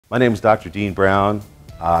My name is Dr. Dean Brown.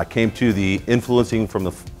 I came to the Influencing from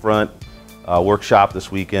the Front workshop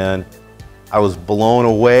this weekend. I was blown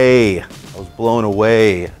away.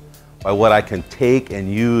 By what I can take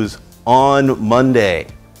and use on Monday.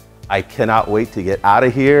 I cannot wait to get out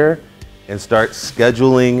of here and start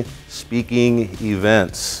scheduling speaking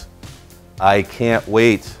events. I can't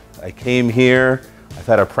wait. I came here, I've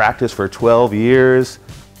had a practice for 12 years.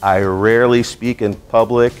 I rarely speak in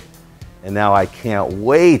public, and now I can't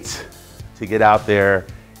wait to get out there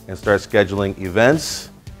and start scheduling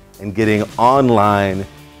events and getting online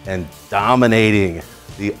and dominating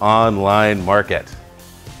the online market.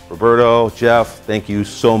 Roberto, Jeff, thank you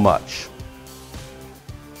so much.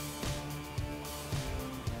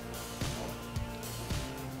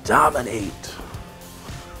 Dominate.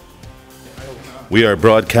 We are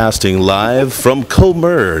broadcasting live from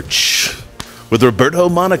Comerge with Roberto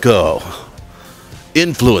Monaco,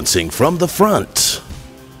 influencing from the front.